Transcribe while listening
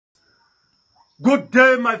Good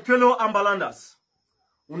day, my fellow Ambalanders.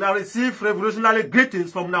 Una receive revolutionary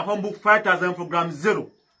greetings from the humble fighters and Program Zero.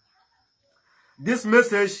 This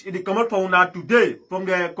message is coming from una today from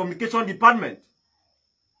the communication department.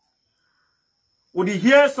 We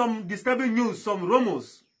hear some disturbing news, some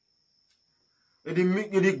rumors.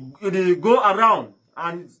 It go around,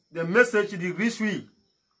 and the message is reach we,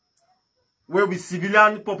 where we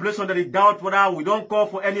civilian population that they doubt whether we don't call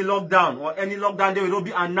for any lockdown or any lockdown they will not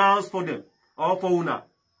be announced for them or for una.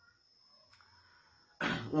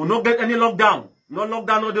 We not get any lockdown. No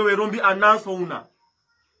lockdown no they will not be announced for una.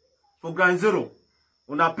 For Ground Zero.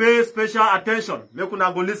 Una pay special attention. Make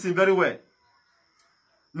una go listen very well.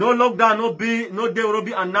 No lockdown, no day will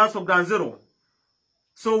be announced for Ground Zero.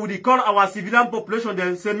 So we call our civilian population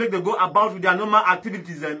then say make them go about with their normal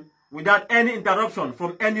activities then without any interruption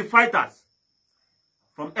from any fighters.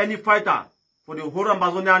 From any fighter for the whole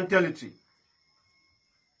Ambazonian territory.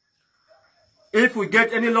 If we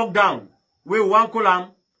get any lockdown, we want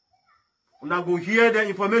column, we go hear the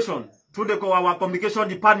information through our communication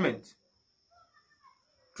department.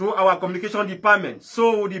 Through our communication department.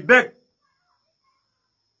 So the beg,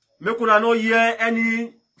 make una no hear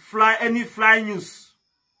any fly news.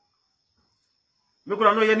 Make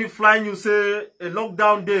una no hear any fly news say a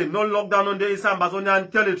lockdown day, no lockdown on day is Ambazonian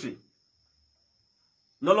territory.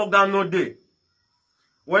 No lockdown no day.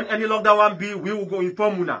 When any lockdown one be, we will go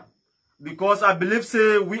inform una. Because I believe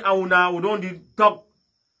say we and una we don't talk.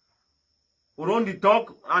 We don't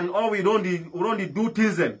talk and all we don't do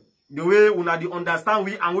things them. The way una they understand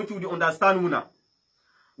we and we too they understand una.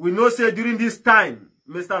 We know say during this time,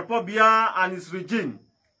 Mr. Pobia and his regime,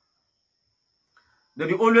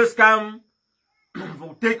 they always come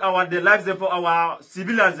to take the lives for our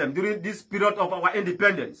civilians during this period of our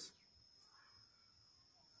independence.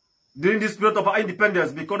 During this period of our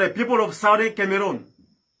independence, because the people of Southern Cameroon,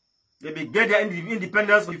 they began their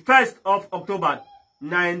independence on the 1st of October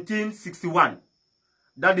 1961.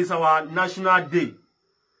 That is our national day.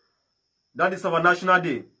 That is our national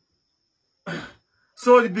day.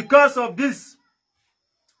 So because of this,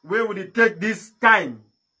 we will take this time.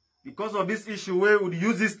 Because of this issue, we will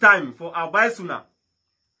use this time for advice una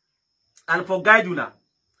and for guide una.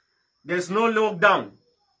 There's no lockdown.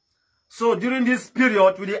 So during this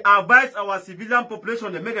period, we advise our civilian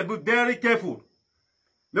population to make them be very careful.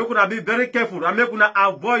 Make una be very careful and make una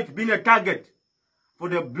avoid being a target for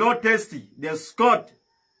the bloodthirsty, the Scot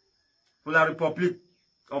for the Republic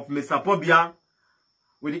of Mr. Pobia.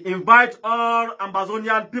 We invite all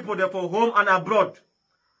Ambazonian people there for home and abroad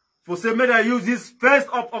for say may they use this 1st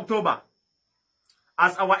of October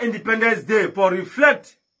as our Independence Day for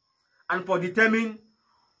reflect and for determine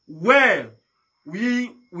where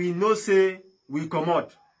we know say we come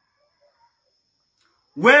out.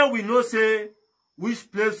 Where we know say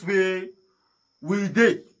which place we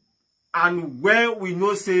did and where we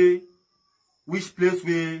know say which place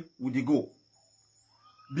we would go.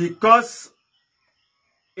 Because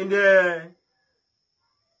in the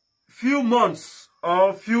few months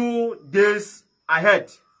or few days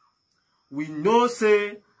ahead, we know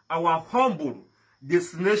say our humble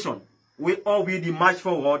destination we all be the march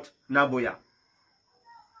forward Naboya.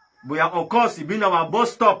 Boya, of course, it been our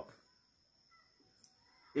bus stop.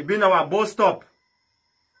 It been our bus stop.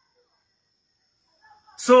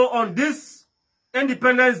 So on this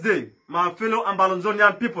Independence Day, my fellow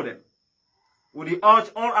Ambazonian people then, we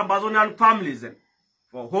urge all Ambazonian families then,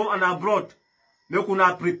 for home and abroad, make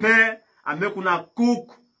una prepare and make una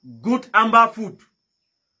cook good amber food.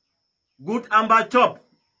 Good amber chop.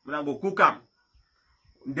 Una go cook them.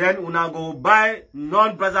 Then una go buy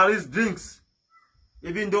non-Brazilian drinks.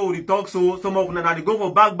 Even though we talk so, some of una they go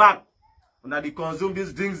for back. Una they consume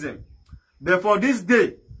these drinks them. But for this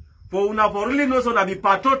day, for una for really know so that be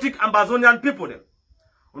patriotic Ambazonian people them.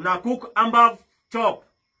 Una cook amber chop.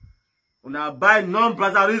 Una buy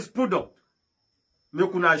non-Brazilian product.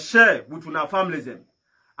 Make una share with una families them.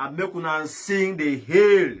 And make una sing the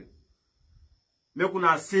hail. Make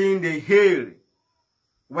una sing the hail.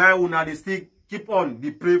 While una they still keep on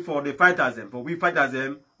the pray for the fighters them. For we fighters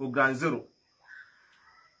them for Ground Zero.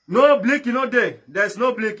 No blinking, no day. There's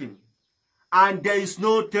no blinking. And there is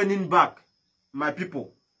no turning back, my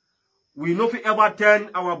people. We no ever turn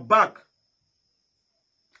our back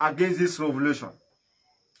against this revolution.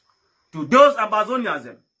 To those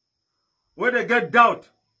Ambazonians, where they get doubt,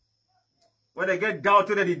 where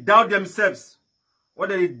they doubt themselves, where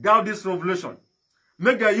they doubt this revolution,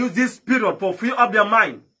 make them use this period for free up their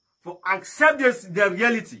mind, for accept their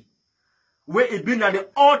reality, where it been at the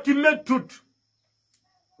ultimate truth.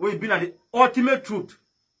 Where it been at the ultimate truth.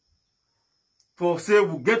 For say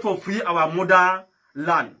we get for free our mother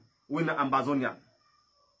land. in Ambazonia.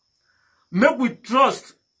 Make we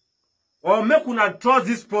trust, or make we not trust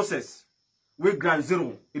this process with Ground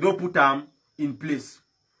Zero. You don't put them in place.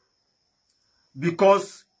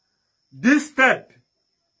 Because this step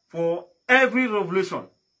for every revolution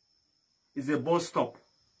is a bus stop.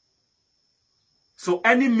 So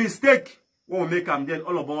any mistake will make them, then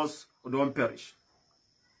all of us don't perish.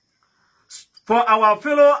 For our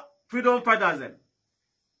fellow freedom fighters,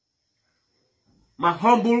 my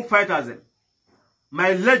humble fighters,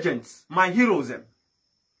 my legends, my heroes,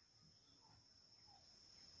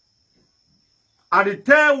 I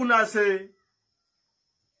tell when I say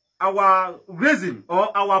our reason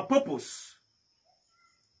or our purpose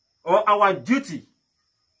or our duty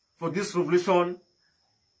for this revolution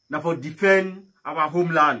now for defend our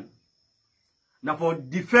homeland, now for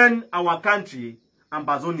defend our country,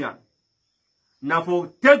 Ambazonia, now for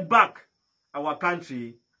take back our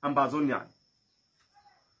country, Ambazonia.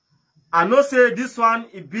 I know say this one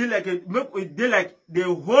it be like it be like the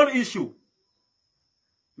whole issue.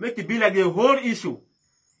 Make it be like the whole issue.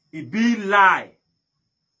 It be lie.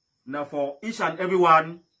 Now for each and every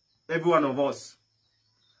one of us.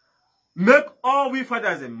 Make all we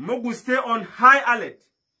fighters make we stay on high alert.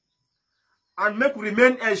 And make we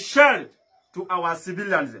remain a shield to our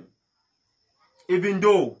civilians. Even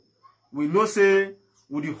though we know say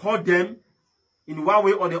we hurt them in one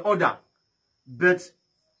way or the other. But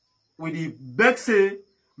with the beg say,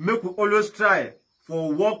 make we always try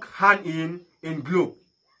for work hand in glove.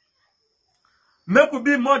 Make we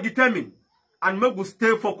be more determined and make we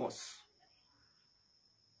stay focused.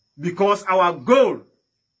 Because our goal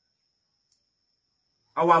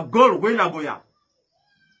when Nagoya,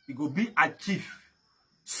 it will be achieved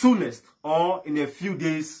soonest or in a few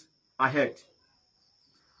days ahead.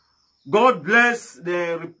 God bless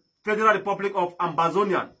the Federal Republic of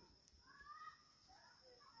Ambazonia.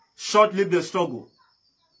 Short live the struggle.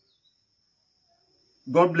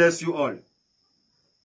 God bless you all.